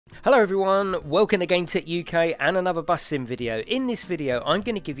Hello everyone, welcome to GametechUK and another bus sim video. In this video I'm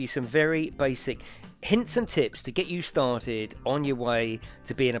going to give you some very basic hints and tips to get you started on your way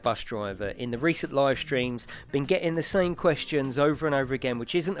to being a bus driver. In the recent live streams, been getting the same questions over and over again,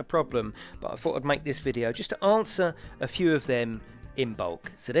 which isn't a problem, but I thought I'd make this video just to answer a few of them in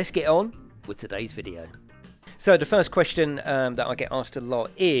bulk. So let's get on with today's video. So the first question that I get asked a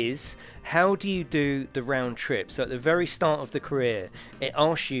lot is, how do you do the round trip? So at the very start of the career, it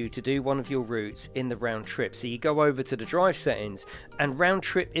asks you to do one of your routes in the round trip. So you go over to the drive settings and round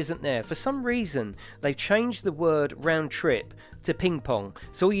trip isn't there. For some reason, they've changed the word round trip to ping pong.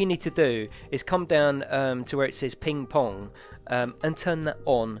 So all you need to do is come down to where it says ping pong and turn that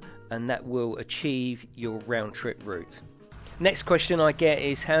on, and that will achieve your round trip route. Next question I get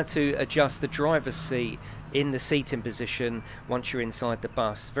is how to adjust the driver's seat in the seating position once you're inside the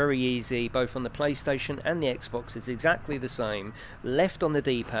bus. Very easy, both on the PlayStation and the Xbox. It's exactly the same. Left on the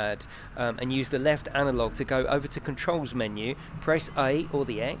D-pad and use the left analog to go over to controls menu, press A or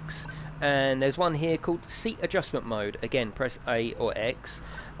the X, and there's one here called seat adjustment mode. Again, press A or X,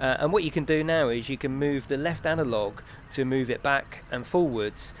 and what you can do now is you can move the left analog to move it back and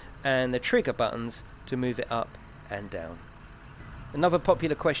forwards, and the trigger buttons to move it up and down. Another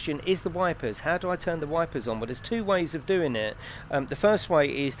popular question is the wipers. How do I turn the wipers on? Well, there's two ways of doing it. The first way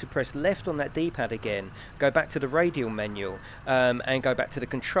is to press left on that D-pad again, go back to the radial menu and go back to the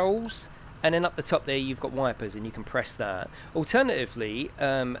controls, and then up the top there you've got wipers and you can press that. Alternatively,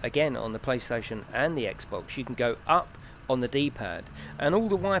 again on the PlayStation and the Xbox, you can go up on the D-pad and all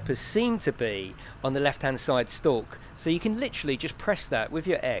the wipers seem to be on the left hand side stalk, so you can literally just press that with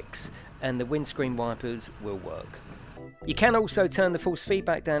your X and the windscreen wipers will work. You can also turn the force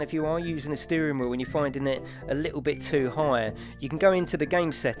feedback down if you are using a steering wheel and you're finding it a little bit too high. You can go into the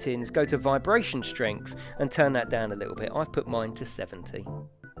game settings, go to vibration strength and turn that down a little bit. I've put mine to 70.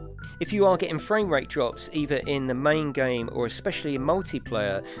 If you are getting frame rate drops either in the main game or especially in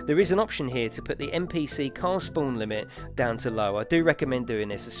multiplayer, there is an option here to put the NPC car spawn limit down to low. I do recommend doing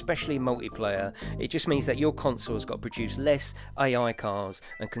this, especially in multiplayer. It just means that your console's got to produce less AI cars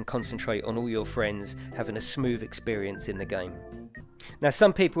and can concentrate on all your friends having a smooth experience in the game. Now,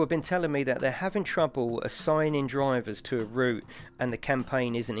 some people have been telling me that they're having trouble assigning drivers to a route and the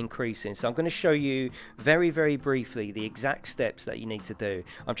campaign isn't increasing. So I'm going to show you very briefly the exact steps that you need to do.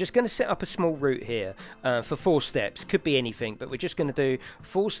 I'm just going to set up a small route here for 4 steps. Could be anything, but we're just going to do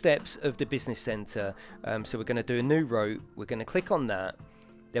 4 steps of the business center. So we're going to do a new route. We're going to click on that.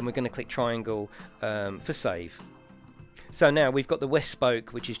 Then we're going to click triangle for save. So now we've got the west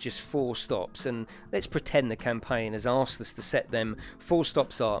spoke, which is just 4 stops, and let's pretend the campaign has asked us to set them 4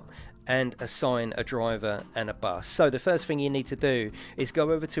 stops up and assign a driver and a bus. So the first thing you need to do is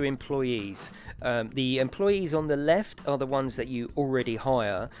go over to employees. The employees on the left are the ones that you already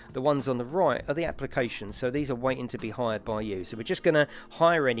hire. The ones on the right are the applications, so these are waiting to be hired by you. So we're just going to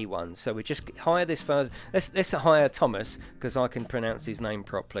hire anyone. So we just hire this first. Let's hire Thomas, because I can pronounce his name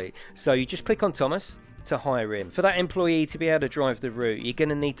properly. So you just click on Thomas to hire him. For that employee to be able to drive the route, you're going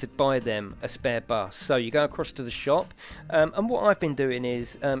to need to buy them a spare bus. So you go across to the shop, and what I've been doing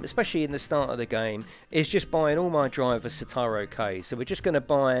is, especially in the start of the game, is just buying all my drivers Sataru K. So we're just going to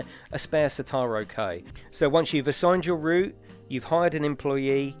buy a spare Sataru K. So once you've assigned your route, you've hired an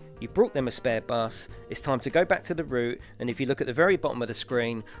employee, you brought them a spare bus, it's time to go back to the route, and if you look at the very bottom of the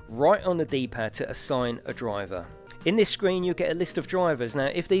screen, right on the D-pad to assign a driver. In this screen you'll get a list of drivers. Now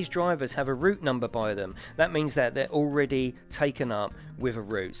if these drivers have a route number by them, that means that they're already taken up with a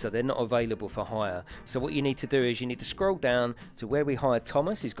route, so they're not available for hire. So what you need to do is you need to scroll down to where we hired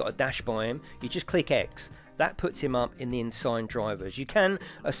Thomas, who's got a dash by him. You just click X. That puts him up in the assigned drivers. You can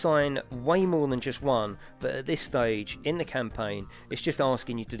assign way more than just one, but at this stage in the campaign, it's just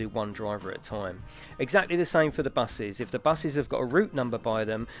asking you to do 1 driver at a time. Exactly the same for the buses. If the buses have got a route number by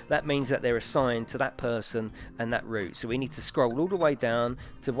them, that means that they're assigned to that person and that route. So we need to scroll all the way down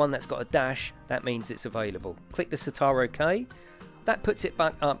to one that's got a dash. That means it's available. Click the Sataru K. That puts it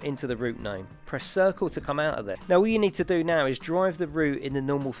back up into the route name. Press circle to come out of there. Now all you need to do now is drive the route in the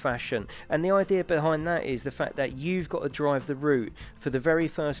normal fashion, and the idea behind that is the fact that you've got to drive the route for the very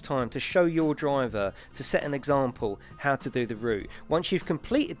first time to show your driver, to set an example how to do the route. Once you've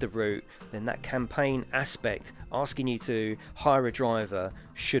completed the route, then that campaign aspect asking you to hire a driver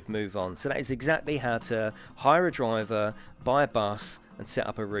should move on. So that is exactly how to hire a driver, buy a bus and set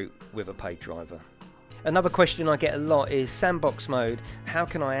up a route with a paid driver. Another question I get a lot is Sandbox mode. How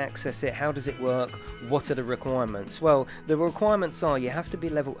can I access it? How does it work? What are the requirements? Well, the requirements are you have to be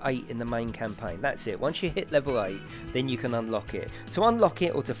level 8 in the main campaign. That's it. Once you hit level 8, then you can unlock it. To unlock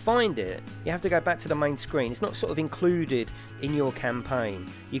it or to find it, you have to go back to the main screen. It's not sort of included in your campaign.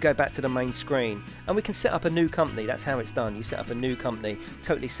 You go back to the main screen and we can set up a new company. That's how it's done. You set up a new company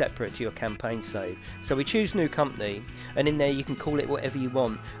totally separate to your campaign save. So we choose new company, and in there you can call it whatever you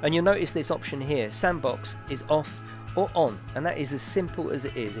want. And you'll notice this option here, Sandbox is off or on, and that is as simple as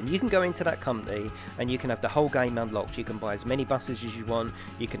it is. And you can go into that company and you can have the whole game unlocked. You can buy as many buses as you want,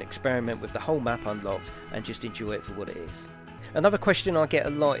 you can experiment with the whole map unlocked and just enjoy it for what it is. Another question I get a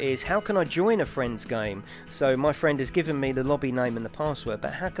lot is, how can I join a friend's game? So my friend has given me the lobby name and the password,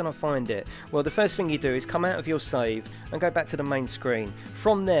 but how can I find it? Well, the first thing you do is come out of your save and go back to the main screen.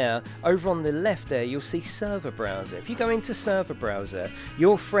 From there, over on the left there, you'll see server browser. If you go into server browser,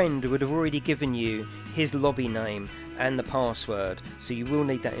 your friend would have already given you his lobby name and the password, so you will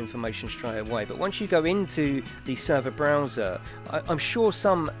need that information straight away. But once you go into the server browser, I'm sure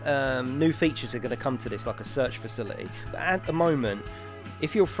some new features are going to come to this, like a search facility, but at the moment,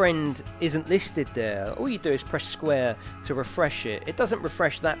 if your friend isn't listed there, all you do is press square to refresh it. It doesn't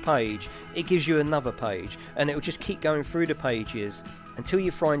refresh that page, it gives you another page, and it will just keep going through the pages until you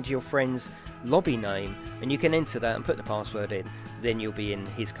find your friend's lobby name, and you can enter that and put the password in. Then you'll be in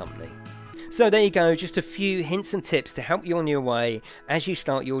his company. So there you go, just a few hints and tips to help you on your way as you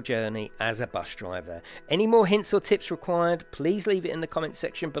start your journey as a bus driver. Any more hints or tips required, please leave it in the comment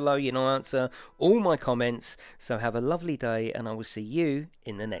section below, and I'll answer all my comments. So have a lovely day, and I will see you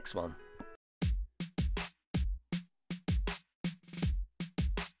in the next one.